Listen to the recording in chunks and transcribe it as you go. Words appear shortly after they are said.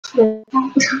Hey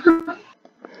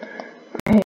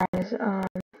guys,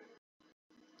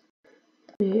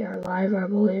 we are live, I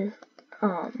believe.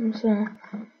 So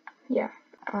yeah,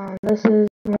 this is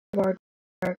one of our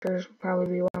characters. Will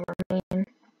probably be one of our main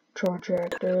chore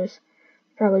tractors.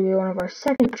 Probably be one of our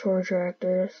second chore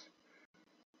tractors.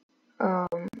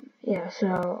 Yeah.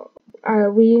 So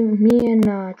me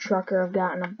and Trucker have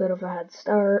gotten a bit of a head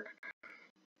start,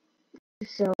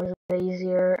 so it's a bit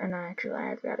easier. And actually,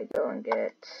 I've got to go and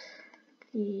get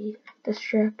this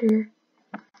tractor.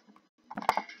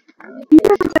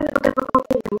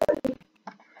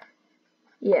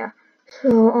 Yeah.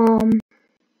 So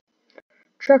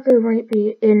Trucker might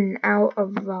be in and out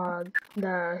of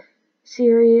the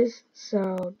series,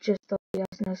 so just to let you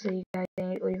guys know, so you guys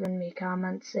ain't leaving me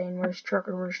comments saying where's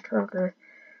Trucker.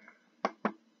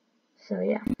 So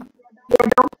yeah.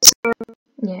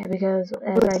 Yeah, because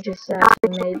as I just said, he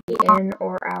may be in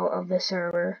or out of the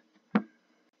server.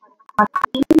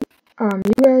 You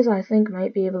guys I think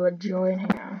might be able to join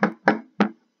him.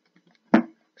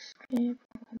 Escape,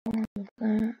 move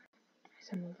that.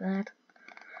 I move that.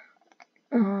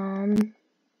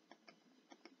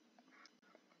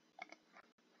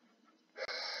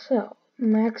 So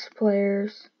max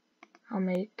players, I can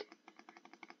make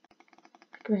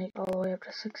all the way up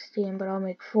to 16, but I'll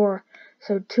make 4.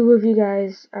 So 2 of you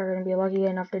guys are going to be lucky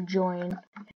enough to join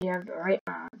if you have the right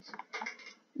mods.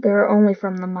 They're only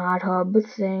from the mod hub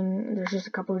thing. There's just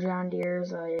a couple John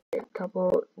Deeres, we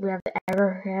have the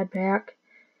Agarcad pack.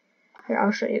 Here,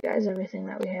 I'll show you guys everything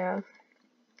that we have.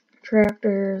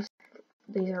 Tractors.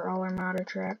 These are all our modded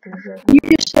tractors. You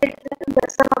just said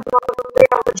that some of them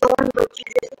are join, but you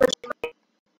just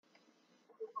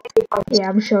yeah,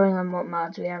 I'm showing them what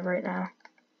mods we have right now.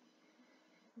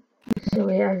 So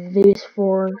we have these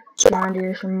 4 John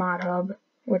Deeres from Mod Hub,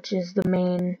 which is the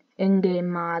main in-game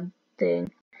mod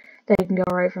thing that you can go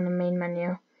right from the main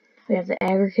menu. We have the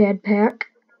Agarcad pack.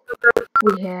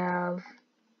 We have,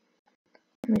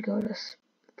 let me go to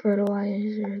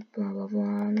fertilizer, blah blah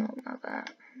blah. No, not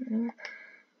that.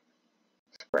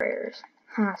 Sprayers.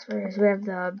 Sprayers. We have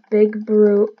the Big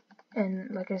Brute, and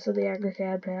like I said, the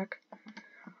Agarcad pack.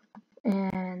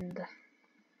 And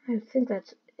I think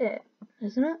that's it,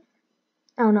 isn't it?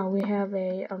 Oh no, we have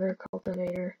a other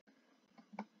cultivator.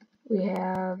 We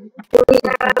have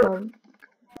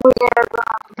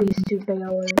these 2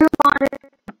 balers. we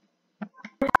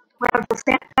have the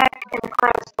sand pack and the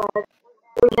class pack.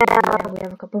 We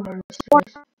have a couple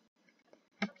harvesters.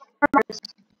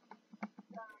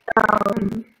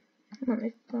 Let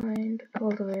me find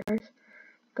cultivators.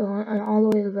 Going all the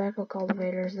way to the back of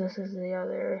cultivators. This is the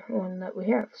other one that we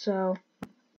have. So.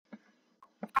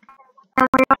 And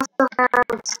we also have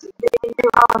the new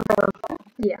olive.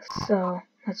 Yes, so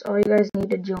that's all you guys need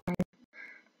to join.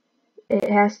 It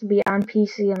has to be on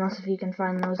PC unless if you can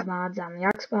find those mods on the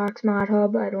Xbox mod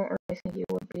hub. I don't really think you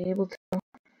would be able to. I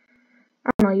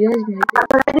don't know, you guys might be.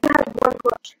 But I do have one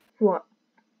question. What?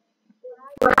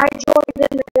 When I joined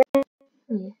in the game,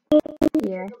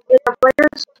 yeah. The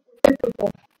players, 2 people.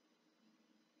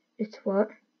 It's what?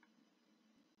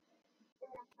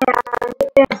 And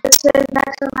if it says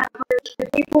maximum players 2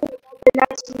 people, then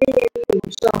that's me and you.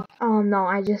 So. No,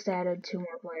 I just added 2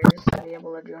 more players to be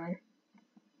able to join.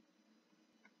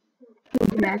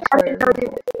 Max players.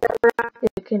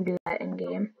 You can do that in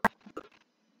game,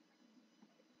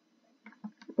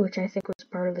 which I think was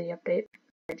part of the update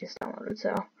I just downloaded.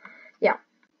 So, yeah.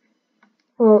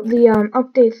 Well, the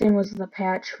update thing was the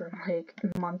patch from like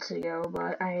months ago,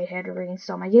 but I had to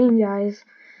reinstall my game, guys,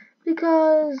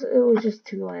 because it was just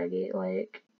too laggy.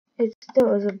 Like, it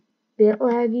still is a bit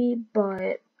laggy,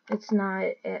 but it's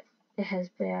not as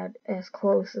bad, as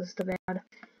close as to bad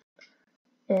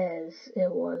as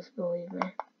it was, believe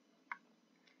me.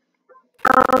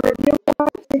 If you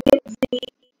want to get the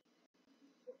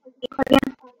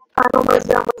again, I'm almost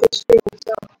done with this field,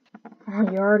 so. Oh,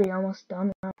 you're already almost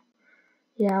done now.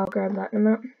 Yeah, I'll grab that in a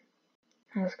minute.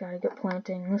 I just gotta get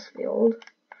planting this field.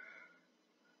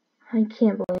 I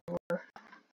can't believe we're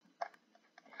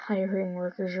hiring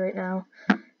workers right now,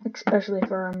 especially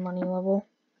for our money level.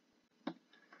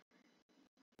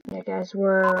 Yeah, guys,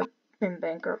 we're in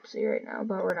bankruptcy right now,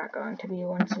 but we're not going to be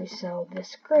once we sell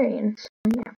this grain. So,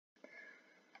 yeah.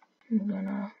 I'm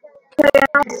gonna.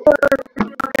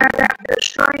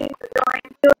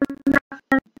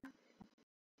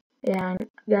 Yeah, and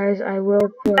guys, I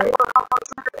will put.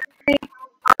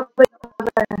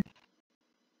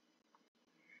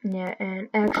 Yeah, and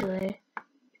actually,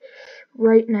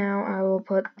 right now I will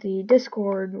put the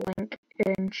Discord link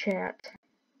in chat.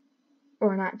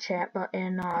 Or not chat, but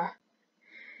in,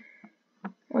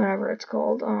 whatever it's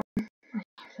called. I can't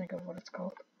think of what it's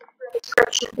called.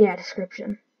 Yeah,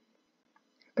 description.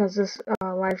 Because this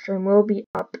live stream will be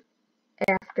up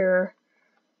after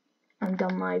I'm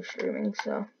done live streaming,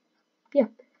 so yeah.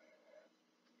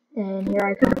 And here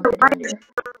I come with it here.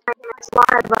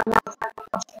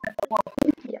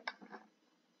 Yep.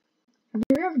 Do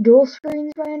you have dual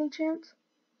screens by any chance?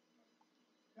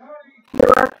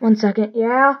 1 second.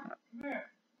 Yeah.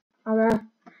 Okay.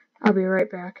 I'll be right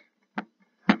back.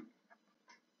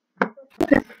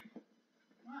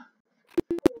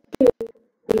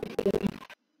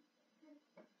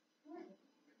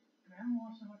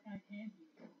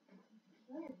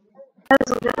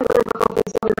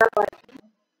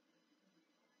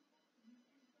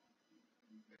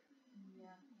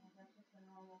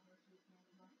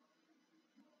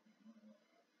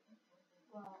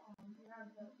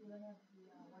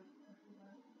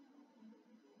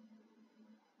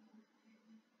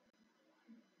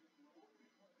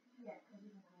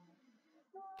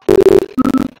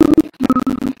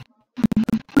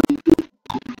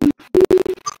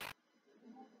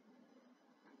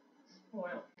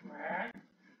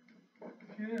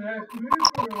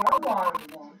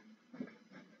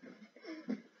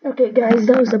 Okay, guys,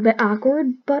 that was a bit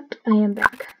awkward, but I am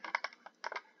back.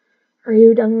 Are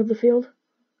you done with the field?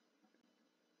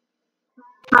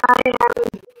 I am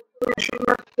finishing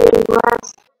up the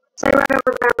last. Stay right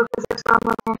over there because it's not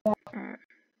my hand. Alright.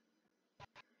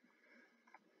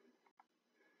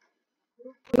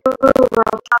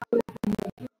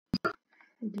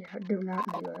 Yeah, do not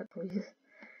do that, please.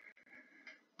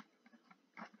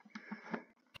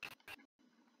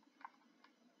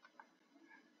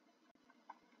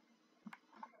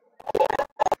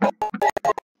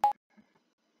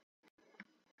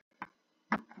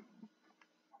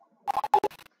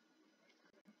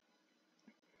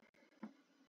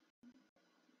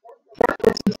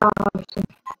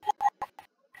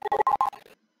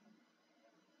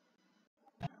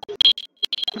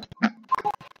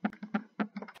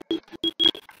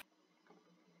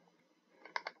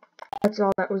 That's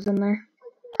all that was in there.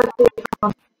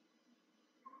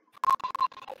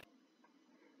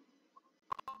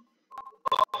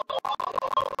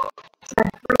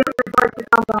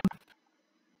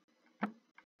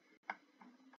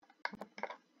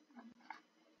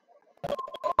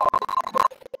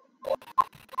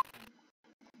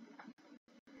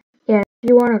 Yeah, if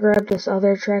you want to grab this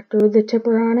other tractor with the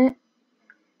tipper on it,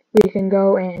 we can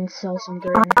go and sell some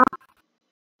grain.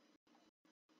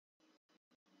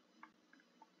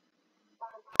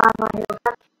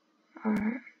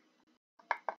 Alright.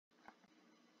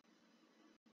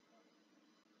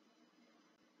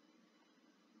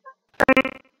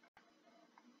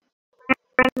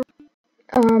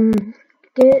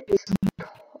 Get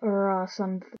or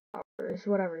sunflowers,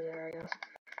 whatever there, I guess.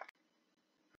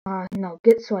 No,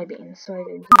 get soybeans.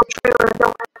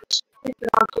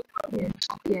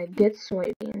 Yeah, get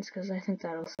soybeans, because I think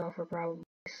that'll sell for probably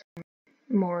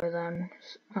more than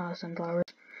sunflowers.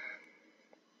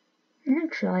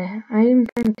 Actually, I'm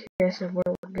kind of curious of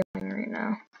where we're going right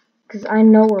now. Because I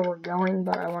know where we're going,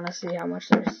 but I want to see how much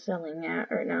they're selling at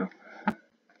right now.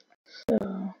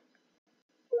 So,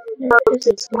 there is a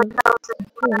closer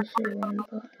one,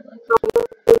 but I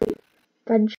like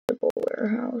vegetable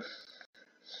warehouse.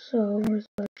 So, where's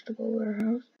the vegetable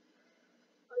warehouse?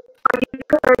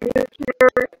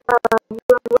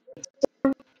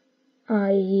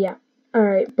 Yeah.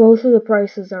 Alright, both of the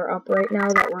prices are up right now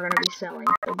that we're going to be selling.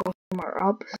 So both of them are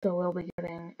up, so we'll be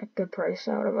getting a good price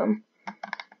out of them.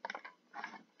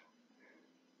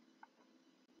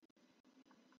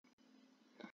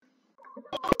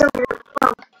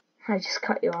 I just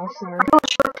cut you off, sorry.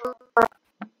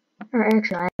 Or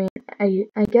actually, I mean,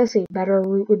 I guess a better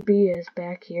route would be is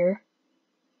back here.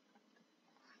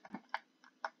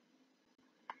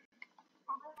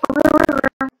 I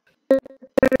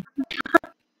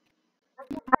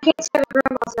can't say the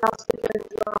grandma's house because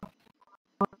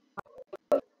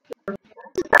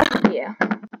Yeah.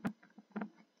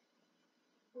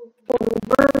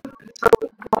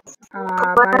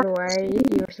 By the way,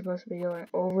 you were supposed to be going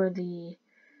over the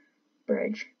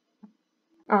bridge.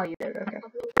 Oh, you did, okay.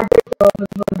 I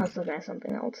was looking at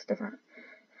something else different.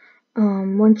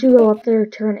 Once you go up there,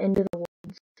 turn into the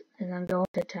woods, and then go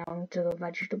into town to the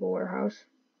vegetable warehouse,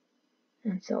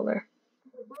 and sell there.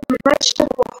 the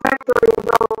vegetable factory.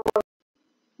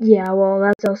 Yeah, well,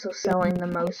 that's also selling the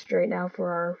most right now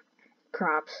for our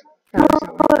crops.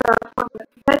 Vegetable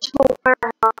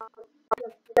warehouse.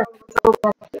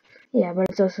 Yeah, but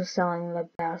it's also selling the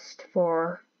best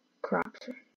for crops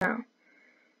now.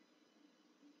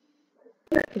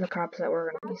 For the crops that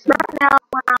we're going to be selling. Right now,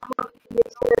 when I'm looking at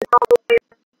this, all the way,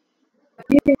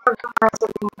 you can go to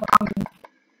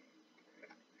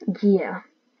Yeah.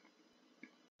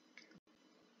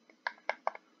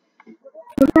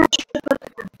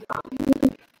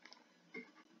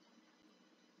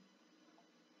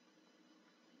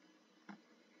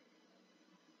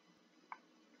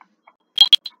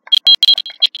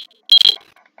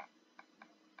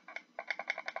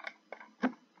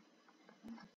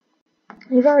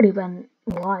 We've already been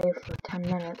live for 10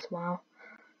 minutes, wow.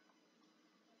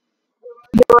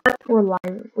 We're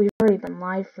live. We've already been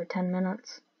live for 10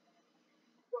 minutes.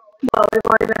 Well, we've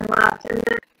already been live 10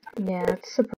 minutes. Yeah,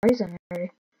 it's surprising,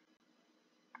 right?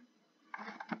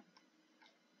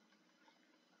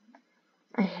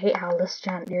 I hate how this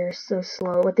giant deer is so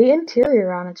slow. With the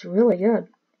interior on, it's really good.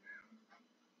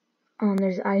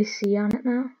 There's IC on it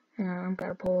now. I'm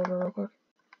gonna pull over real quick.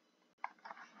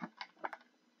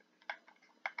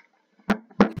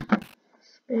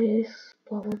 Space,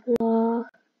 blah blah blah.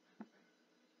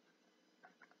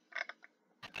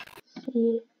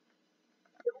 See.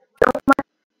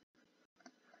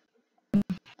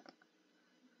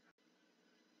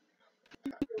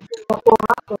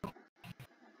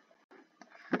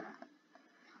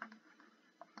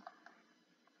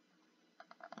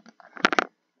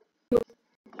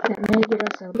 That may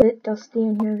get us a bit dusty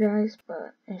in here, guys,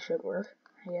 but it should work,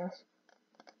 I guess.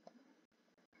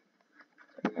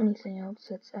 Anything else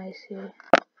that's IC?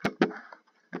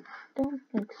 Don't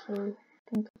think so.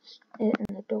 I think it's it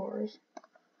in the doors.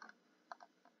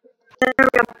 There we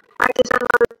go. I just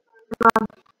unloaded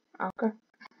Okay.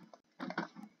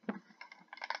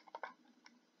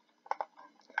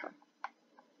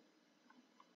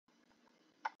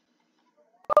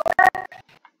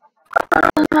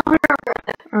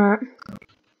 Alright.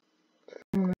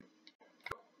 I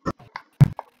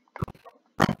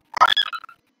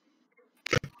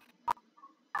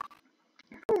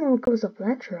don't know what goes up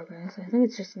that trail, guys. I think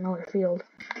it's just another field.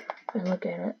 If I look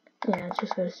at it. Yeah, it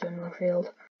just goes to another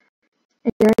field.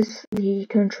 And guys, the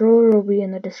controller will be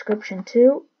in the description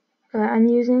too that I'm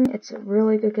using. It's a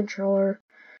really good controller.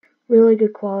 Really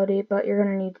good quality, but you're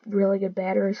going to need really good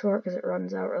batteries for it because it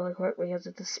runs out really quick because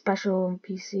it's a special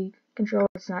PC controller.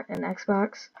 It's not an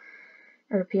Xbox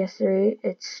or a PS3.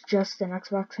 It's just an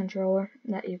Xbox controller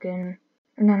that you can...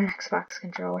 Or not an Xbox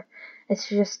controller. It's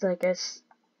just like a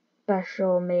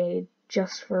special made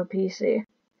just for PC.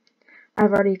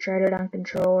 I've already tried it on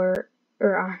controller,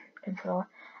 or on controller.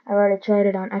 I've already tried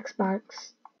it on Xbox.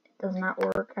 It does not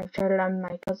work. I've tried it on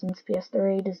my cousin's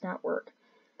PS3. It does not work.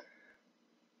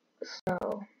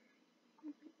 So,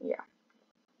 yeah.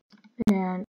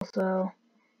 And also,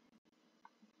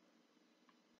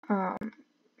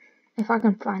 if I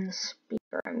can find the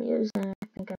speaker I'm using, I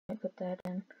think I might put that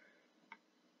in.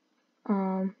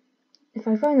 If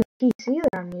I find the PC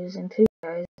that I'm using too,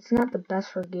 guys, it's not the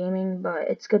best for gaming, but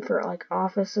it's good for like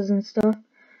offices and stuff.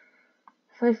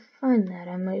 If I find that,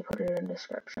 I might put it in the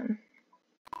description.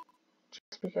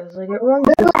 Just because, like, it runs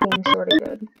this game sort of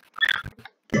good.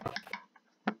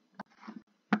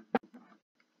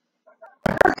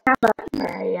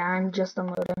 Alright, yeah, I'm just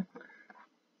unloading.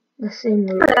 The same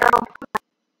route.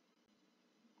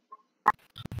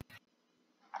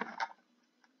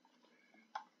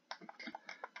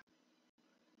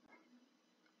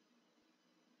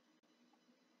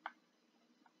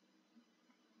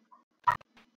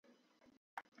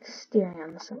 Steering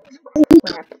on this thing is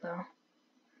crap, though.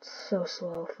 It's so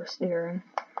slow for steering.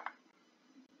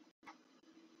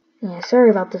 Yeah, sorry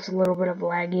about this little bit of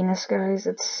lagginess, guys.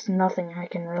 It's nothing I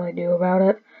can really do about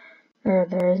it. Or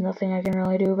there is nothing I can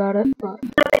really do about it, but...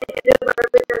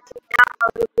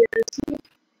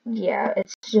 Yeah,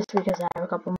 it's just because I have a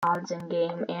couple mods in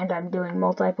game and I'm doing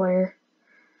multiplayer.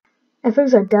 If it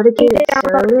was a dedicated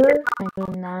server, I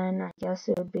mean, then I guess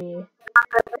it would be a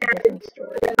different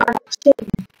story.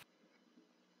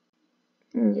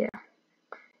 Yeah.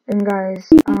 And guys,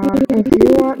 if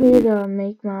you want me to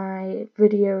make my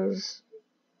videos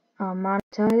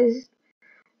monetized,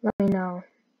 let me know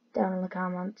down in the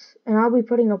comments. And I'll be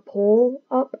putting a poll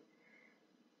up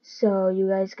so you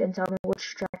guys can tell me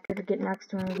which tractor to get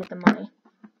next when we get the money.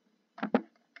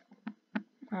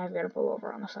 I've got to pull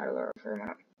over on the side of the road for a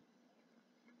minute.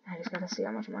 I just gotta see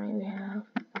how much money we have.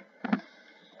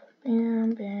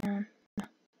 Bam, bam,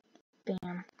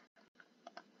 bam.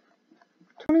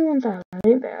 21,000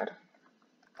 ain't bad.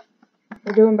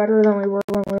 We're doing better than we were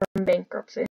when we were in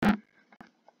bankruptcy.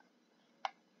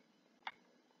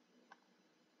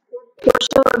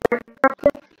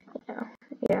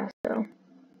 Yeah, so.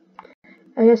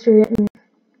 I guess we're getting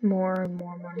more and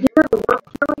more money.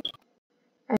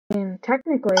 I mean,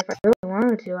 technically, if I really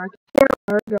wanted to, I could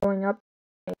start going up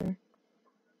and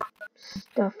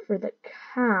stuff for the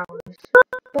cows,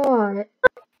 but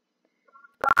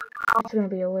It's gonna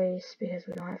be a waste because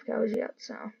we don't have cows yet,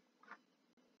 so.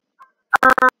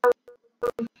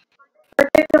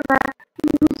 Predicament.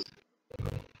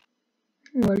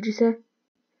 What did you say?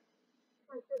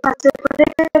 I said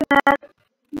predicament.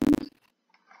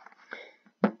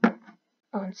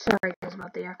 Oh, I'm sorry guys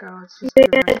about the echo. It's just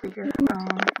because my speaker.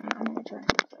 Let me try.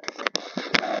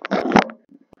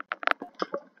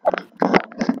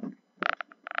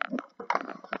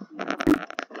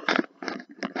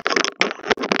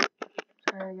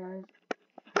 Sorry guys.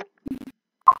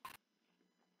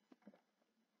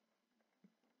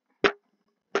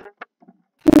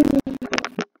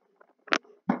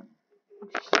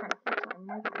 Just trying to fix my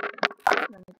microphone.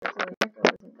 Then make it so the echo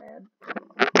isn't bad.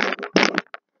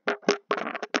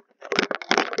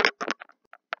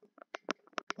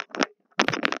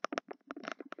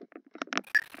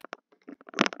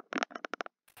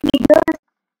 You good?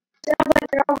 Sounds like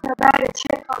you're opening a bag of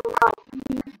chips on the road.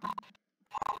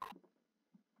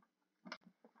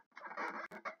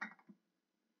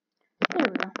 There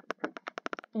we go.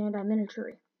 And I'm in a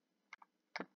tree.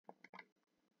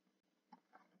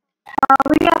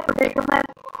 We got predicament.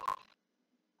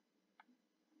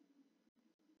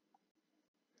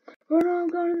 Oh no, I'm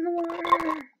going in the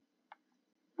water!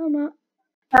 I'm up.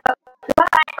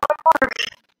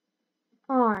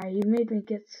 Aw, you made me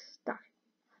get stuck.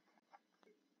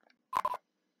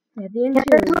 Yeah, the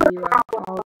interior of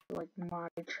all like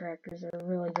modded tractors are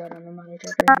really good on the modded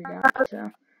tractors we got,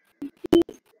 so.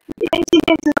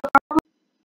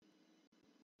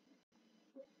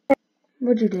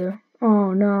 What'd you do?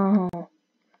 Oh no.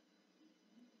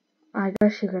 I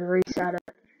guess you could reset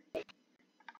it.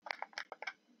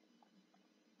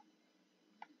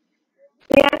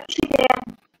 Yeah, she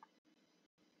did.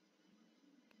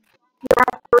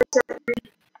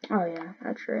 Oh yeah,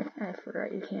 that's right. I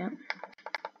forgot you can't.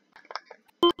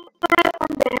 I'm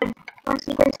dead.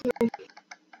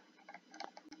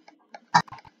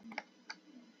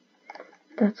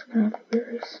 That's gonna have to be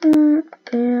reset.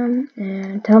 Damn.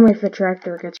 And tell me if the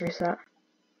tractor gets reset.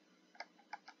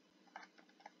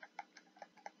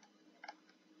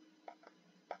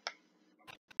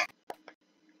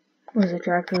 Was the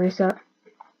tractor reset?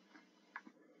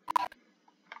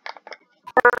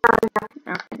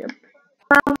 Oh, good.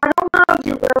 I don't know if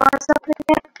you realize something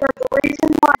yet, but the reason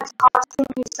why it's costing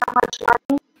you so much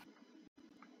money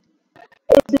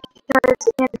is because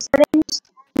in settings,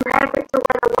 you have it to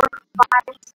where the work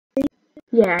buys.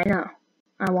 Yeah, I know.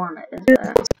 I want it. Is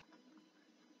that?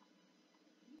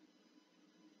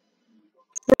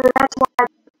 So that's why.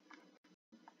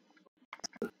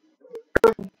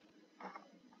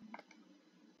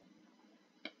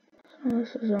 So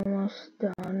this is almost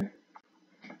done.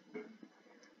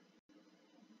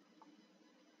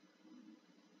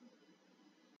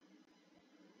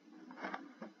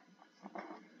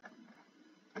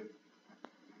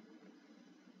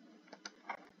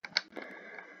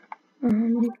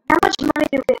 How much money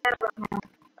do we have right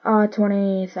now?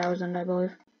 20,000, I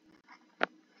believe.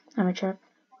 Let me check.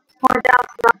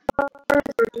 $20,000 or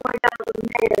 20,000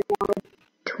 paid?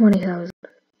 20,000.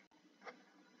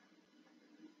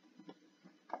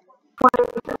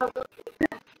 20,000.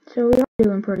 So we are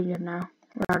doing pretty good now.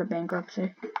 We're out of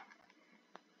bankruptcy.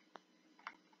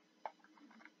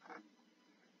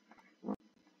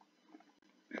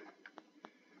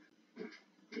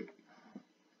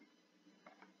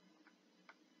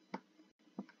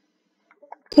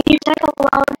 Can you take a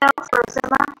loan out for a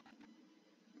semi?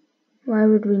 Why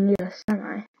would we need a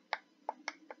semi?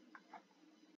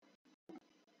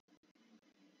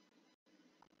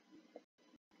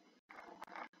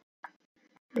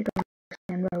 I don't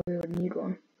understand why we would need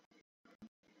one.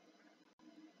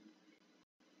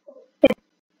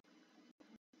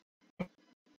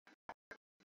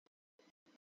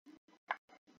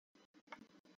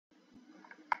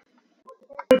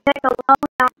 We take a loan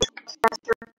out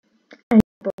faster. I know,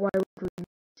 but why would we need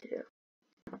to?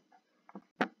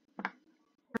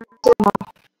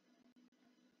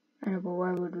 I know, but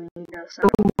why would we need a semi?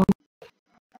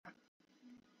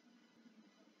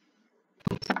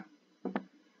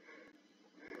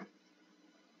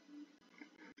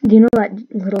 Do you know that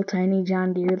little tiny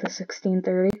John Deere, the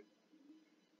 1630?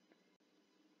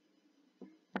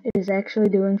 It is actually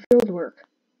doing field work.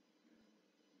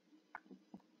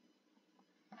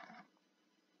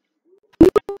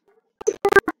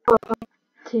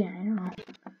 Yeah, I know.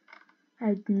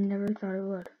 I never thought it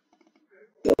would.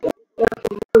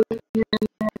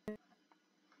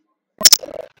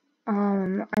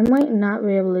 I might not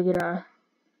be able to get a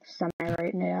semi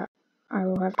right now. I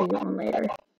will have to get one later.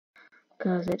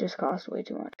 Because it just costs way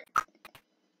too much.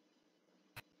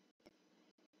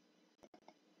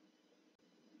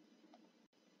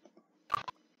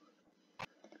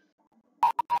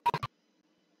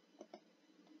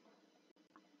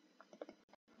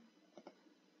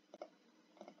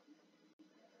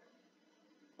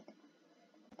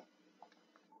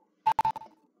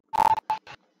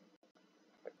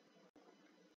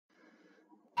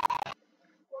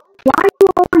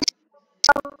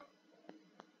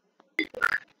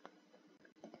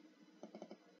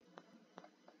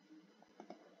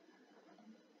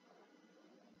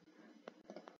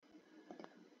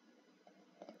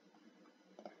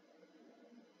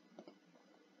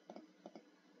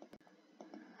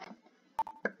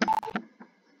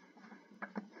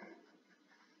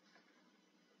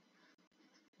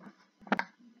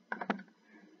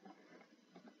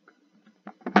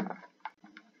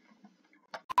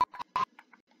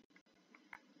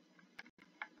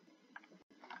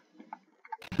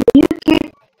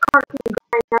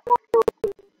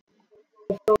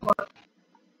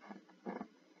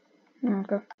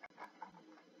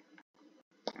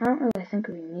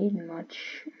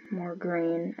 much more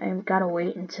green. I've got to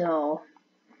wait until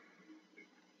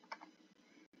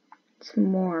it's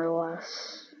more or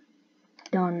less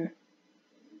done.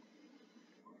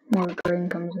 More green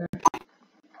comes in.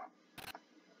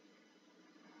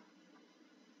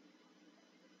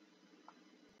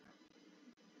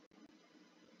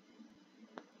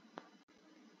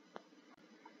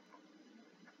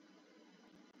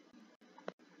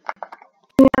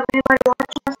 Do you have anybody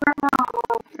watching us right now?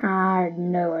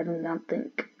 No, I do not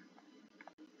think.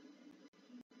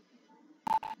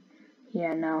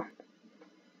 Yeah, no.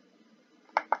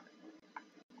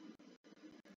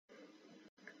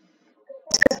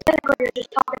 Because technically you're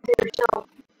just talking to yourself.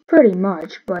 Pretty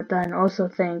much, but then also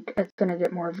think it's gonna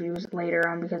get more views later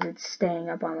on because it's staying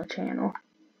up on the channel.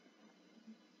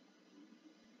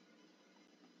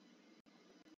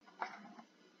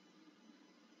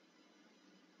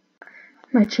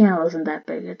 My channel isn't that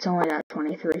big, it's only got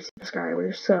 23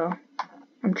 subscribers, so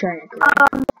I'm trying to grow.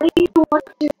 What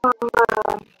do you want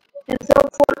to, episode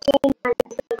 14, I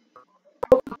guess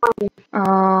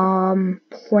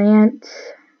Plant,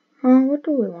 what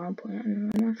do we want to plant?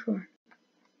 I'm not sure.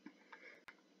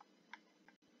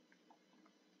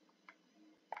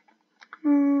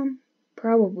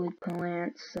 Probably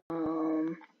plants,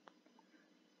 I'm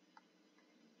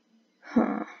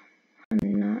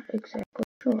not exactly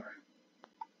sure.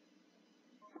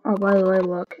 Oh, by the way,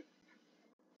 look.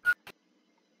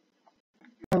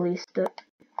 I released it.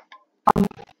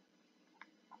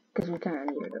 Because we kind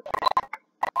of needed it.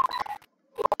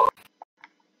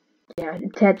 Yeah,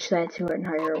 attach that to it and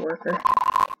hire a worker.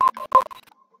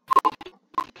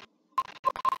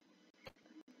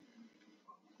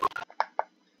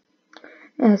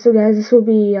 Yeah, so guys, this will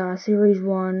be series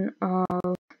 1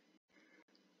 of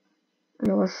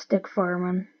realistic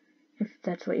farming, if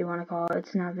that's what you want to call it.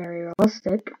 It's not very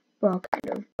realistic, well,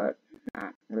 kind of, but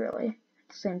not really at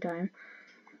the same time.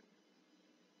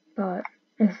 But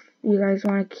if you guys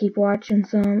want to keep watching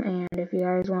some, and if you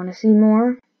guys want to see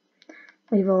more,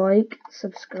 leave a like,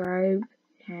 subscribe,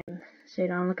 and say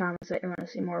down in the comments that you want to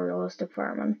see more realistic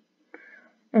farming.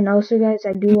 And also, guys,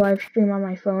 I do live stream on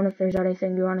my phone if there's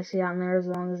anything you want to see on there, as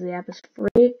long as the app is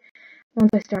free.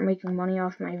 Once I start making money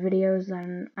off my videos,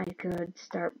 then I could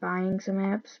start buying some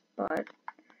apps, but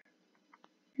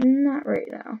not right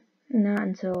now. Not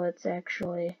until it's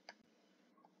actually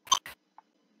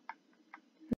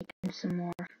making some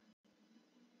more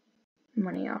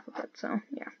money off of it, so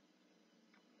yeah.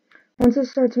 Once it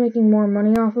starts making more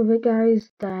money off of it, guys,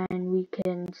 then we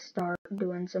can start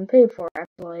doing some paid for apps,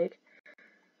 like,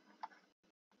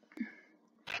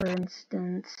 for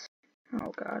instance,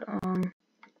 oh god,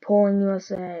 Polling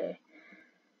USA,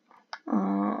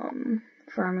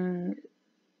 farming,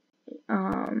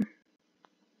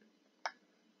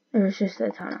 there's just a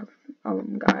ton of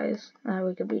them, guys, that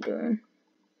we could be doing.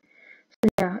 So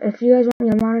yeah, if you guys want me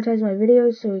to monetize my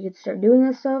videos so we could start doing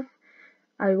this stuff,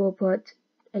 I will put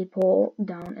a poll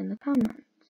down in the comments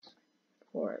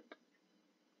for it.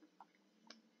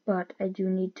 But I do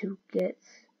need to get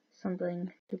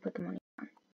something to put the money on,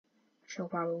 which will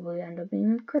probably end up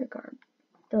being a credit card.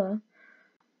 Duh.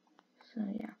 So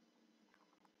yeah.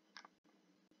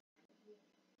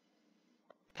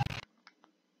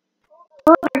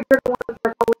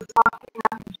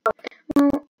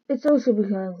 Well, it's also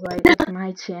because, like, it's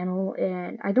my channel,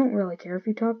 and I don't really care if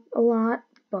you talk a lot,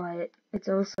 but it's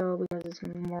also because it's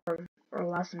more or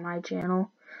less my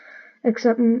channel.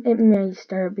 Except it may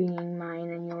start being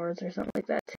mine and yours or something like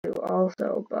that too,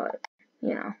 also, but,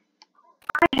 you know.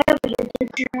 I have a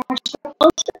YouTube channel, I just don't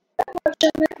post that much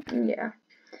of it. Yeah.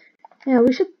 Yeah,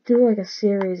 we should do, like, a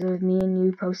series of me and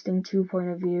you posting 2 point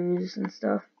of views and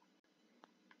stuff.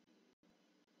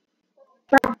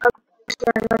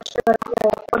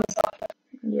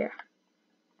 Yeah.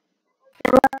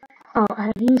 Oh,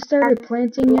 have you started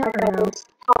planting yet, or no?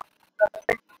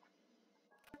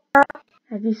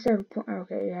 Have you started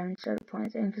okay, you haven't started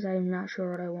planting, because I'm not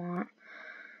sure what I want.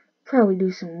 Probably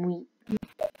do some wheat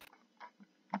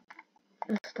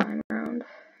this time around.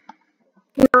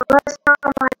 You know, last time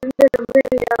I did a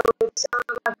video, it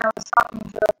sounded like I was talking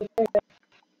to a kid.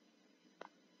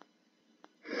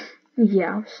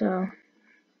 Yeah, so,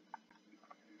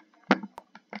 I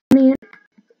mean,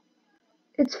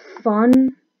 it's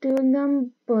fun doing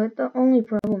them, but the only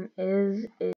problem is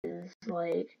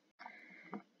like,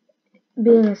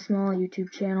 being a small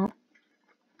YouTube channel,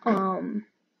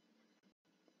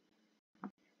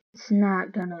 it's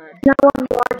not gonna, no one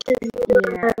watches you,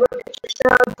 yeah, look at your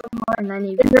subs, and then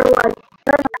you, and you're like,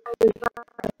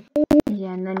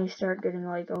 yeah, and then you start getting,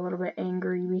 like, a little bit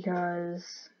angry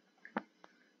because,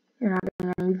 you're not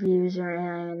getting any views or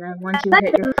anything, and then once you I hit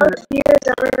think your the first, most views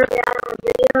I've ever got on a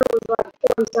video was like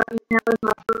 40 something. That was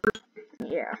my first.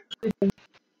 yeah.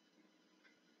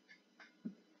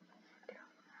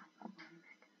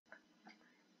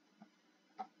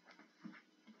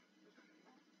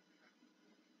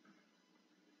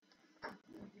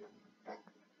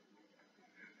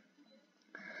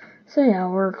 So yeah,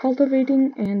 we're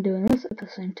cultivating and doing this at the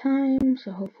same time,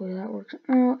 so hopefully that works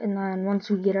out. And then once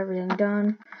we get everything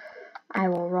done, I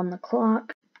will run the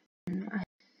clock. And I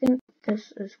think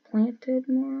this is planted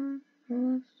more or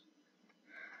less.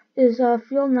 Is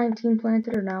field 19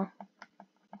 planted or no?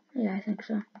 Yeah, I think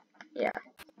so. Yeah,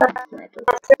 it's planted.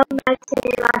 I still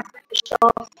 19, I finished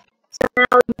off. So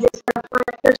now you just have to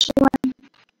plant this one.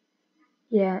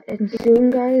 Yeah, and soon,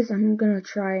 guys, I'm gonna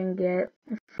try and get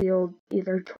field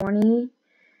either 20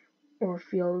 or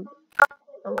field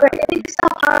 11. But if you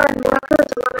stop hiring workers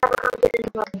or whatever, I'm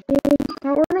getting like views.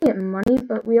 Well, we're gonna get money,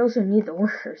 but we also need the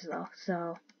workers, though,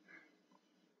 so.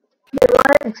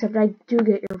 Except I do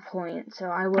get your point, so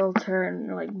I will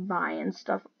turn, like, buying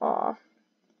stuff off.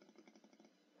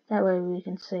 That way we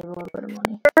can save a little bit of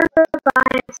money.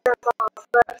 Buying stuff off,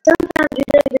 but sometimes you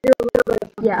need to do a little bit of.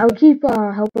 Yeah, I'll keep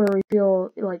helper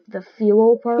refuel, like, the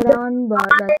fuel part on, but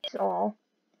that's all.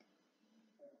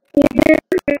 You did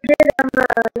go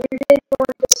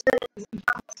into settings and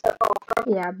turn stuff off, right?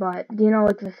 Yeah, but, do you know,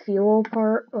 like, the fuel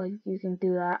part, like, you can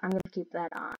do that. I'm gonna keep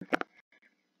that on.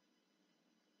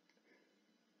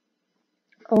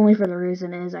 Only for the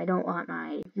reason is I don't want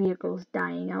my vehicles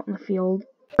dying out in the field.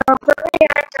 Well, for me,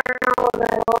 I turn all of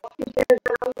that off because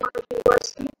I don't want to be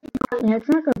wasting money. Yeah, it's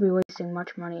not gonna be wasting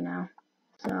much money now,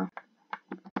 so.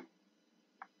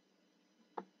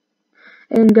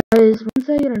 And guys, once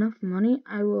I get enough money,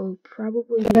 I will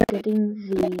probably be getting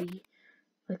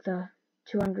the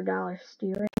 $200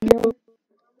 steering wheel.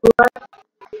 What?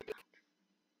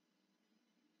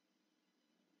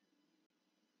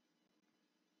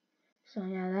 So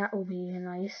yeah, that will be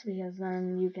nice because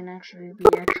then you can actually be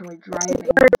driving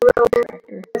the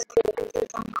tractor.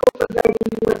 I'm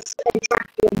cultivating with a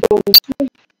tractor boiiiis.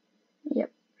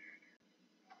 Yep.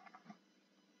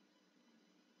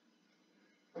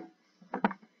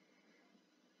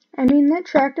 I mean, that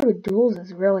tractor with duals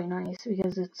is really nice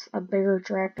because it's a bigger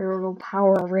tractor. It'll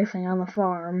power everything on the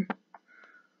farm.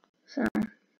 So,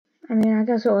 I mean, I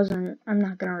guess I'm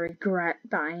not gonna regret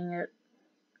buying it.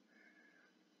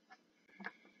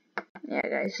 Yeah,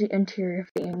 guys, the interior of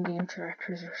the in-game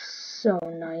tractors are so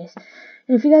nice.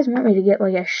 And if you guys want me to get,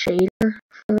 like, a shader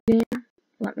for the game,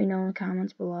 let me know in the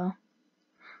comments below.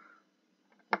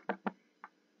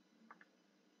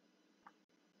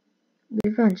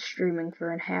 We've been streaming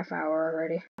for a half hour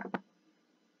already.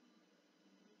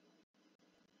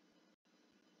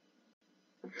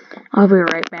 I'll be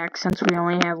right back since we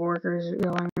only have workers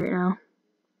going right now.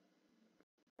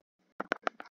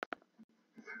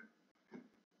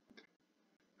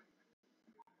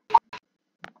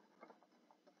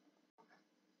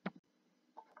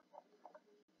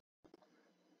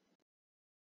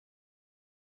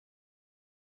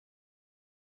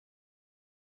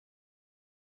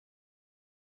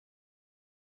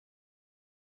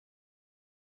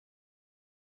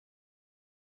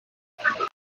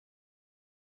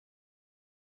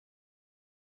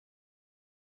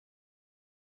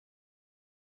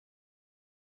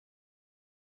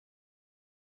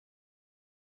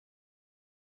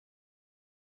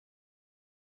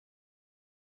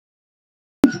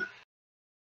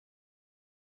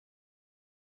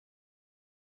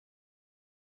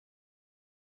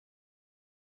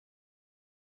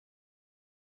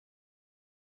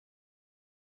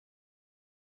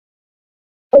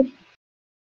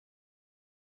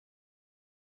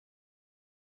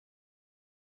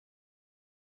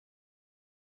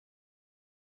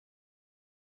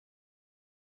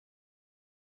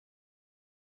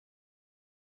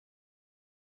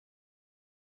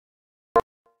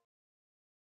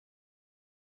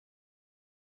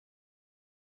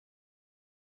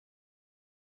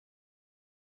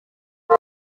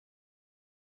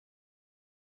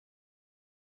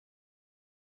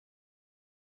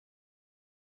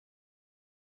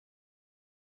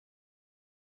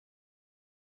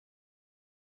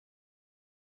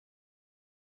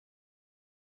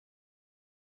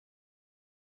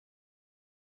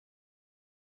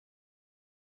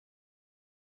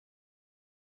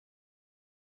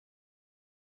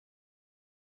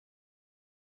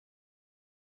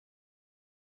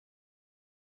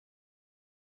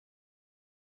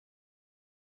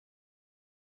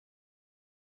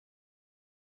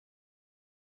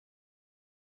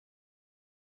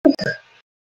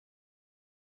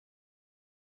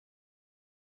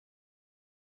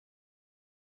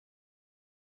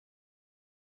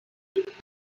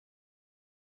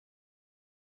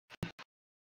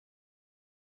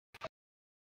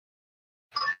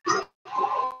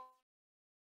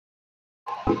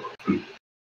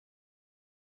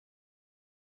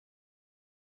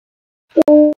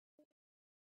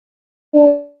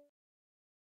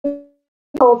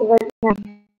 Cultivate now.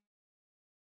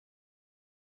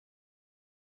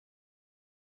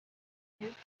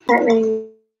 That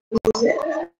means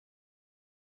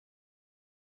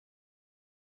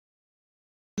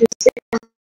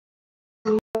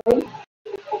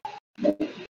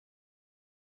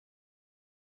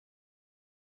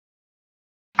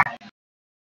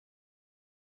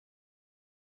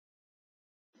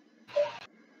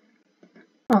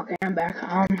Okay, I'm back.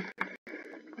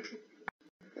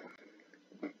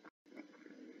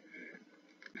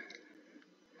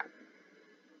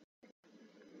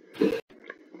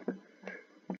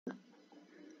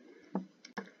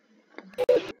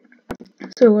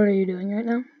 So what are you doing right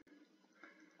now?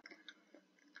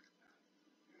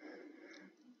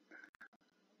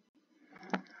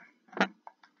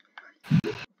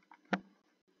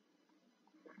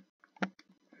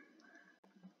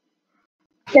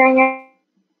 dang it.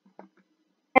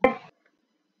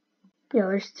 Yeah,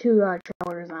 there's two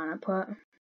trailers on it, but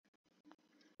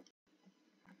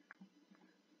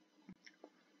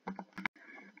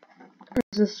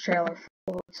is this trailer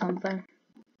full of something?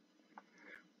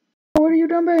 What are you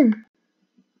dumping?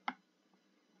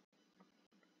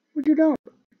 What'd you dump?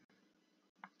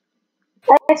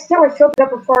 I accidentally filled it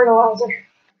up with fertilizer.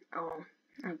 Oh,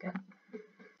 okay.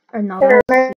 No, that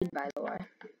was seed, by the way.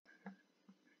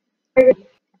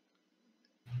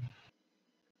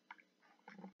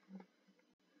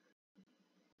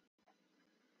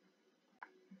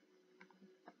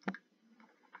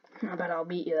 I bet I'll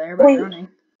beat you there by running.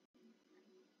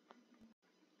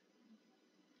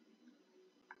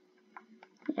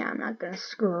 Yeah, I'm not gonna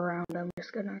screw around. I'm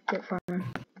just gonna get farming.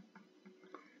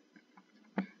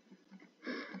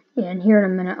 Yeah, and here in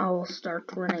a minute I will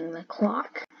start running the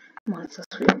clock once this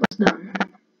field is done.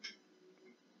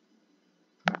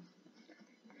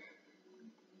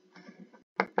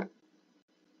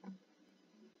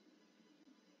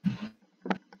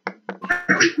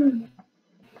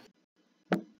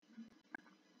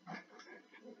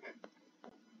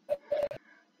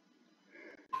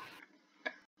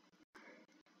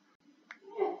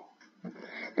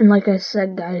 And like I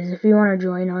said, guys, if you want to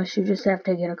join us, you just have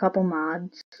to get a couple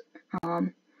mods.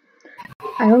 I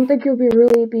don't think you'll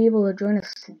really be able to join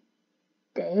us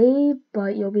today,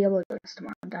 but you'll be able to join us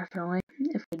tomorrow, definitely,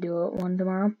 if we do it one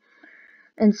tomorrow.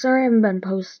 And sorry I haven't been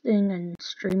posting and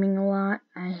streaming a lot.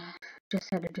 I just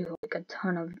had to do like a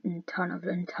ton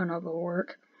of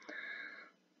work.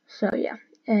 So yeah,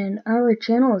 and our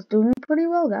channel is doing pretty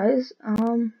well, guys.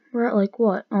 We're at like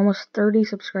what, almost 30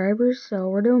 subscribers, so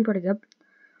we're doing pretty good.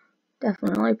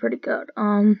 Definitely pretty good.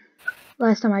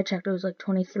 Last time I checked, it was like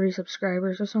 23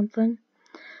 subscribers or something.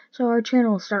 So our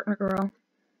channel is starting to grow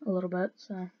a little bit.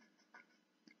 So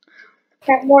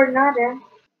Got more than I do.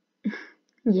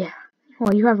 yeah.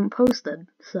 Well, you haven't posted,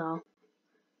 so.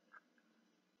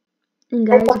 And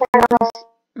guys, if you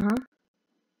want to,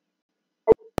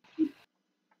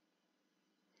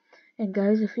 And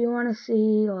guys, if you want to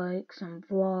see like some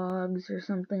vlogs or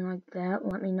something like that,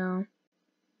 let me know.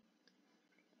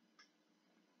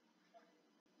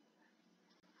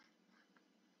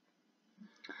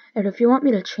 And if you want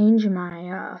me to change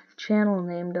my channel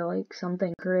name to like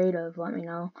something creative, let me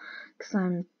know. Because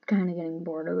I'm kind of getting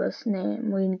bored of this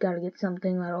name. We gotta get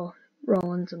something that'll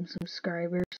roll in some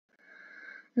subscribers.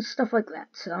 And stuff like that,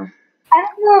 so. I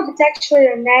don't know if it's actually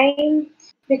a name,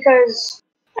 because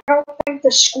I don't think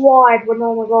the squad would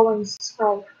normally roll in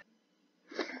subscribe.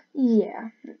 Yeah,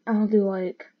 I'll do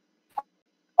like.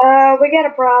 We got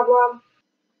a problem.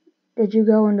 Did you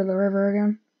go into the river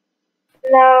again?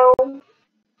 No.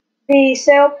 The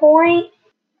sell point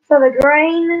for the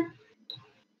grain,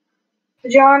 the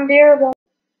John Deere won't.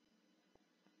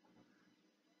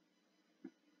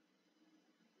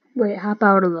 Wait, hop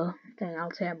out of the thing, I'll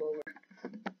tab over.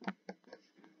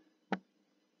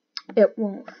 It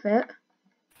won't fit.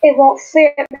 It won't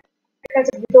fit because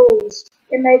of the doors.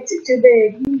 It makes it too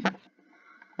big.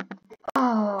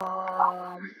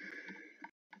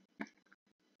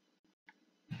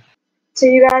 So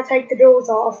you gotta take the doors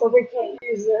off, or we can't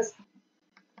use this.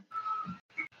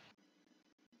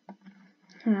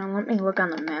 Hang on, let me look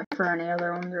on the map for any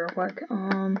other ones real quick.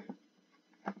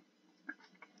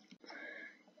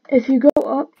 If you go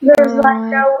up, There's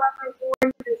like no other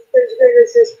one that's as good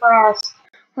as this price.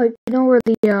 like, you know where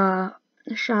the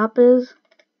shop is?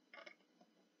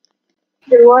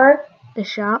 The what? The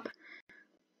shop.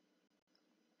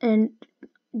 And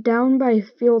down by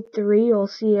field 3, you'll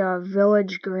see a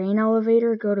village grain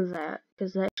elevator. Go to that,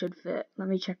 because that should fit. Let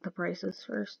me check the prices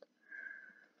first.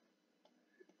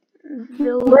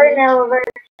 Right now, we're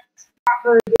not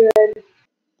very good.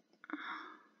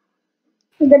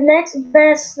 The next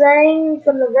best thing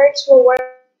from the vegetable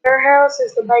warehouse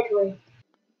is the bakery.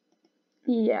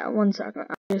 Yeah, 1 second.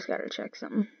 I just gotta check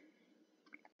something.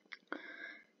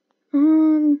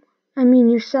 I mean,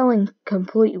 you're selling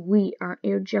complete wheat, aren't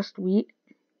you? Just wheat?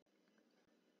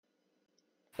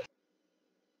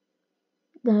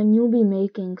 Then you'll be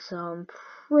making some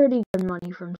pretty good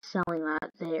money from selling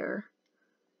that there.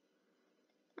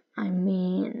 I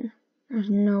mean, there's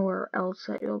nowhere else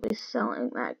that you'll be selling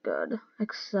that good,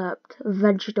 except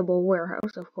vegetable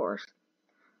warehouse, of course,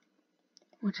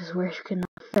 which is where you cannot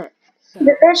fit. So.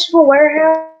 The vegetable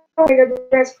warehouse is the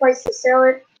best place to sell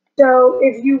it. So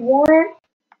if you want it,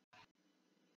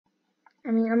 I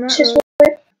mean, I'm not just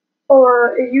really...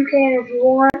 or you can, if you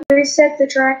want, reset the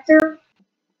tractor,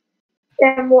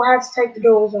 and we'll have to take the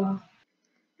doors off.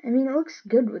 I mean, it looks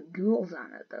good with ghouls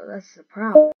on it, though. That's the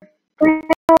problem.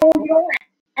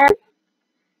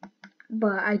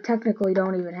 But I technically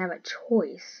don't even have a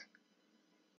choice.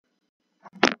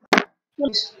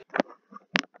 Yes.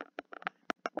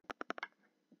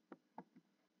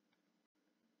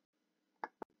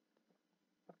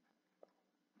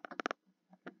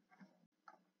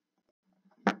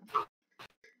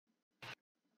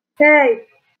 Hey,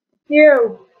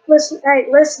 you, listen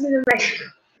to me.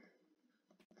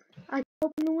 I can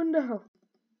open the window.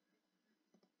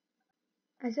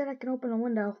 I said I can open the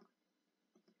window.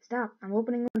 Stop, I'm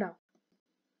opening the window.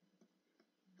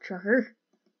 Trucker.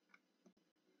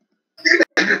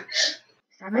 Stop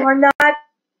it. We're not.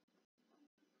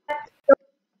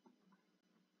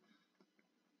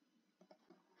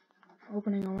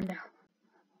 Opening a window.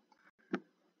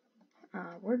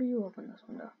 Where do you open this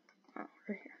window? Oh,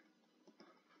 right here.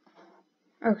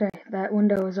 Okay, that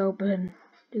window is open.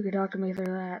 You can talk to me through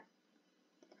that.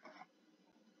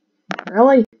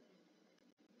 Really?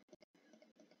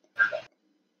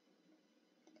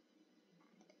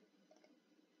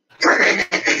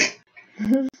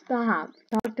 Stop.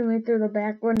 Talk to me through the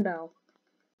back window.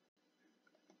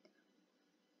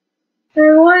 We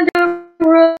want to do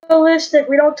realistic.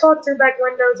 We don't talk through back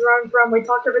windows where I'm from. We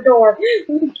talk to the door.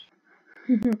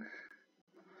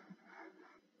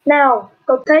 Now,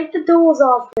 go take the doors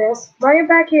off this. Bring it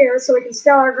back here so we can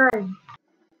sell our grain.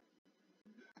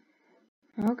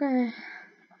 Okay.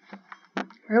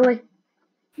 Really?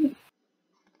 Quit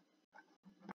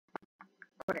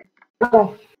it.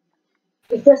 Okay.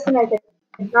 It's disconnected.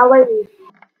 Now leave.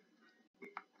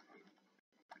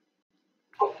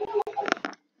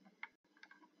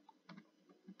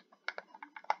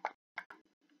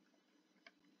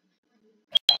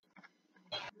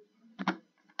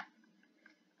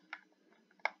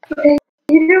 Okay,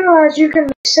 you realize you can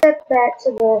set that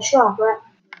to the shop, right?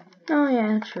 Oh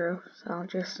yeah, true. So I'll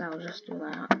just do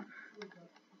that.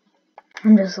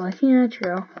 I'm just like, yeah,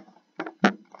 true.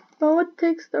 But what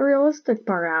takes the realistic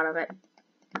part out of it?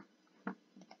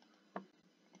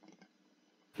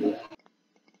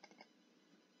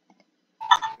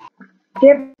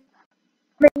 Give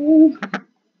me.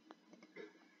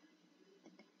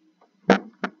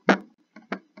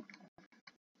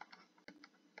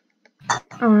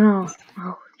 Oh no.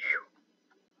 Oh.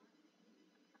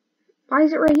 Why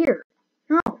is it right here?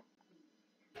 No.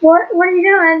 What are you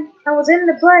doing? I was in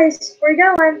the place. Where are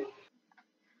you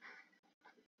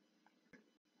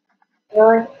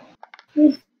going?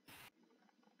 Really?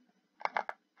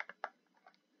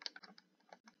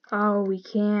 Oh, we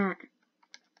can't.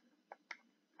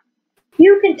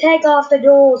 You can take off the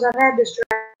doors. I've had this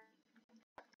track.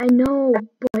 I know,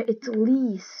 but it's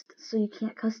leased, so you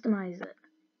can't customize it.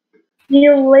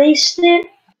 You leased it?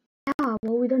 Yeah,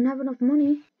 well, we don't have enough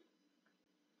money.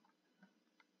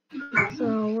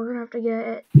 So we're gonna have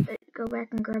to go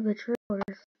back and grab the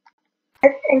trailers.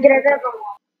 And get another one.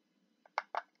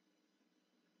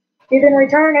 You can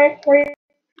return it.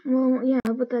 Well, yeah,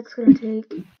 but that's gonna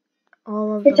take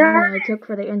all of the money I took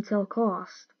for the Intel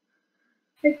cost.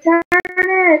 Return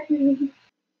it.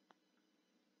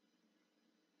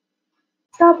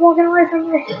 Stop walking away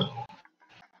from me.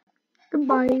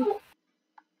 Goodbye.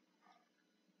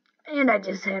 And I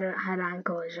just had a head-on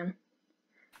collision.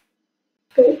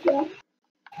 Good job.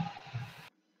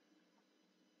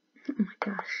 Oh my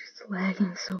gosh, it's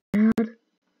lagging so bad.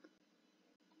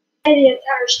 The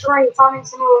entire street. Finding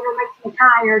someone that makes me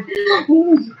tired.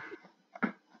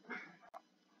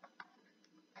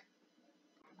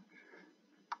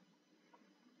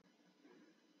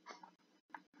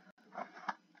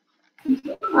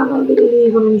 I'm gonna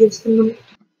leave in just a minute.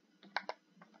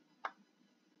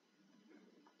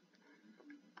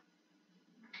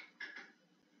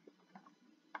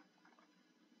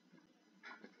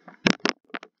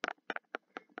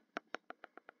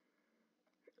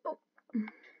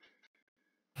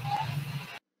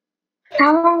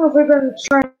 long have we been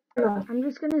trying? I'm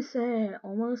just gonna say I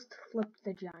almost flipped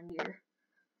the John Deere.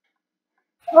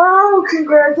 Oh,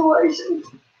 congratulations.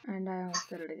 And I almost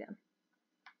did it again.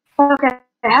 Okay,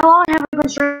 how long have we been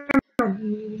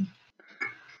streaming?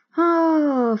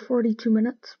 42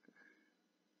 minutes.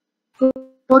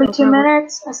 42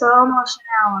 minutes? So almost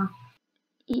an hour.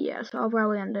 Yeah, so I'll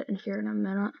probably end it in here in a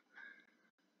minute.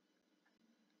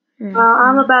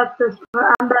 I'm about to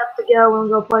go and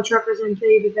go play Truckers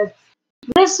MP because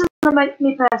this is gonna make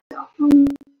me pass out.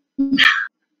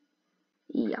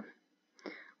 Yeah.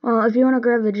 Well, if you want to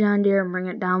grab the John Deere and bring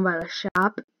it down by the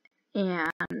shop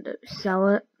and sell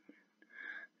it,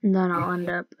 then I'll end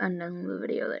up ending the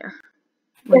video there.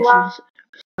 Once you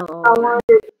sell all of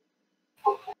it.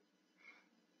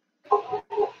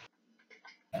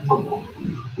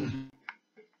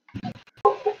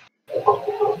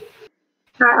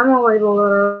 Alright, I'm gonna label it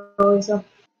early, so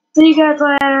see you guys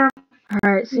later.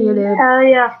 Alright, see you, dude.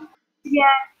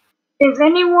 Yeah. If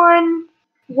anyone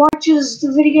watches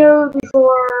the video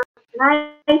before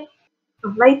tonight,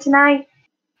 or late tonight,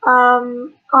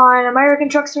 on American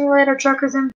Truck Simulator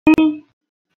Truckers MP,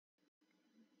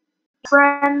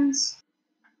 friends,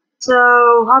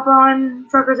 so hop on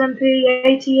Truckers MP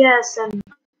ATS and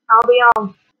I'll be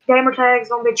on. Gamer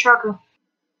tags on Big Trucker.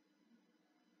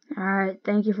 Alright,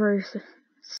 thank you for your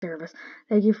service.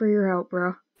 Thank you for your help,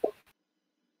 bro.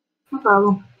 No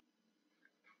problem.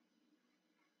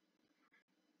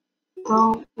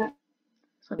 Don't.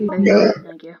 So big help,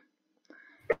 thank you.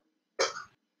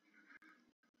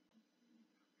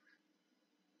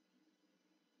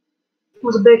 It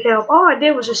was a big help. All I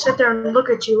did was just sit there and look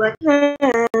at you like. Well,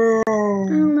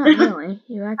 not really.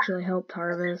 You actually helped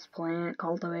harvest, plant,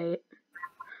 cultivate,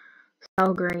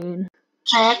 sell grain.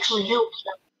 I actually helped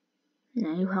them.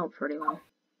 Yeah, you helped pretty well.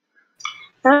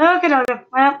 Okay.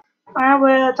 Well, I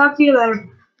will talk to you later.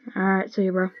 Alright, see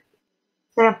you, bro.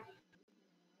 See ya.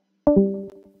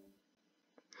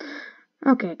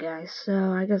 Okay, guys,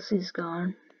 so I guess he's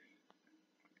gone.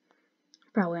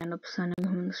 Probably end up sending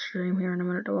him the stream here in a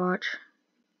minute to watch.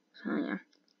 So, yeah.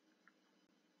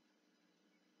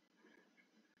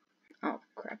 Oh,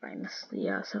 crap, I missed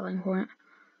the selling point.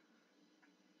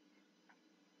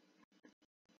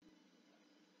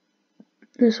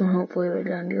 This one, hopefully, the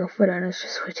John Deere will fit in. It's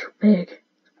just way too big.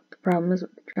 The problem is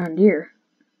with the John Deere.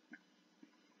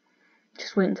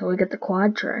 Just wait until we get the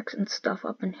quad tracks and stuff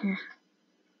up in here.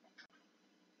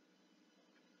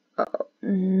 Oh,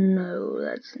 no,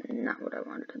 that's not what I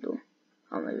wanted to do.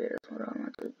 Oh, maybe that's what I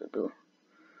wanted to do.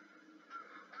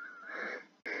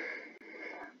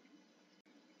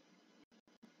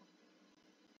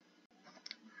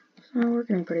 So we're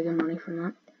getting pretty good money from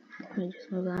that. Let me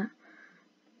just move that.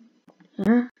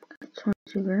 Yeah,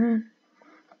 22 grand.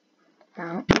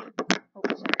 Out. Oh,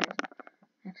 sorry.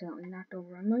 Accidentally knocked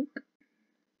over a mic.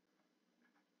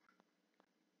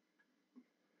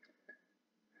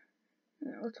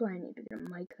 Yeah, that's why I need to get a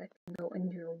mic that can go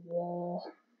into your wall.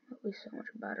 That'll be so much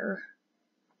better.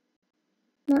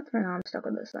 Not for now, I'm stuck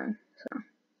with this thing,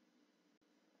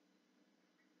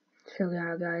 so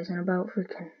yeah, guys, in about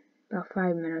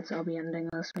 5 minutes I'll be ending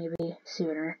this, maybe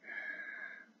sooner.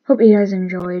 Hope you guys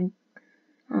enjoyed.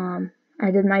 I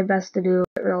did my best to do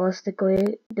it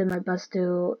realistically, did my best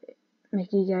to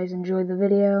make you guys enjoy the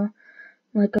video.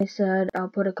 Like I said, I'll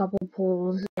put a couple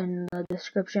polls in the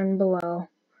description below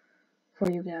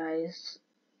for you guys,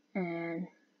 and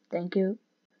thank you.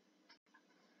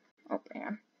 Oh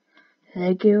man.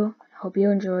 Thank you. Hope you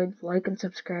enjoyed. Like and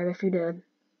subscribe if you did.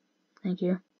 Thank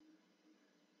you.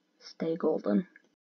 Stay golden.